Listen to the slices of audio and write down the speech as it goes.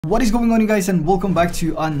What is going on, you guys, and welcome back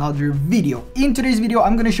to another video. In today's video,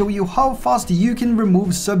 I'm going to show you how fast you can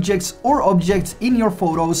remove subjects or objects in your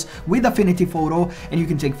photos with Affinity Photo, and you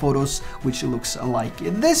can take photos which looks like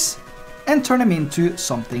this and turn them into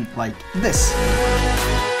something like this.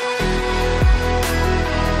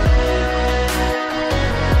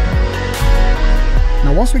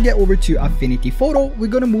 Now once we get over to Affinity Photo, we're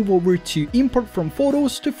going to move over to import from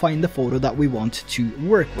photos to find the photo that we want to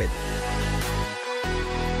work with.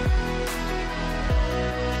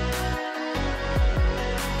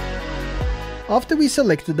 After we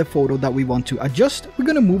selected the photo that we want to adjust, we're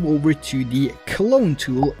going to move over to the clone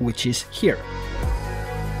tool, which is here.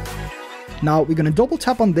 Now we're going to double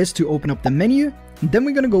tap on this to open up the menu, and then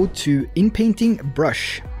we're going to go to inpainting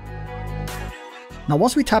brush. Now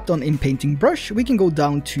once we tapped on inpainting brush, we can go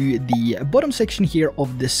down to the bottom section here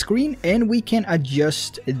of the screen and we can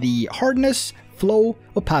adjust the hardness, flow,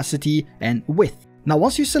 opacity, and width. Now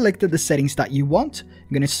once you selected the settings that you want,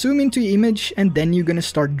 you're going to zoom into your image and then you're going to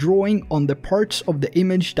start drawing on the parts of the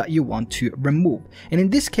image that you want to remove. And in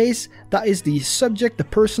this case, that is the subject, the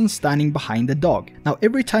person standing behind the dog. Now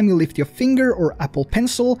every time you lift your finger or Apple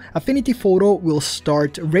Pencil, Affinity Photo will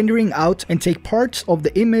start rendering out and take parts of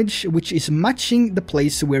the image which is matching the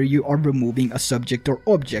place where you are removing a subject or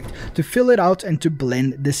object to fill it out and to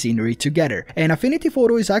blend the scenery together. And Affinity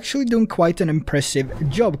Photo is actually doing quite an impressive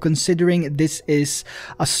job, considering this is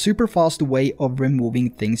a super fast way of removing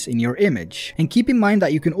things in your image. And keep in mind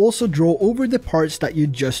that you can also draw over the parts that you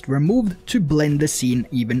just removed to blend the scene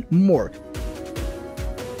even more.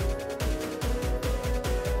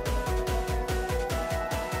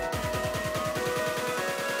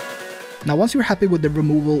 Now once you're happy with the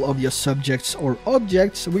removal of your subjects or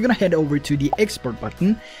objects, we're gonna head over to the export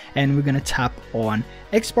button and we're gonna tap on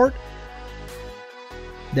export.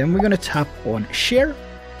 Then we're gonna tap on share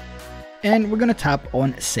and we're gonna tap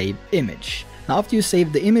on save image. Now after you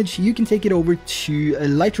save the image, you can take it over to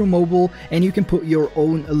Lightroom Mobile and you can put your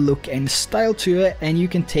own look and style to it, and you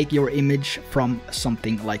can take your image from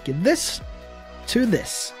something like this to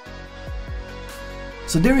this.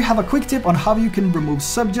 So there you have a quick tip on how you can remove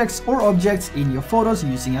subjects or objects in your photos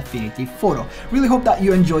using Affinity Photo. Really hope that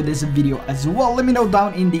you enjoyed this video as well. Let me know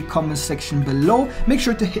down in the comment section below. Make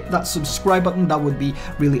sure to hit that subscribe button, that would be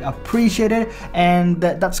really appreciated. And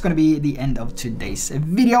that's going to be the end of today's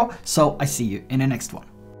video. So I see you in the next one.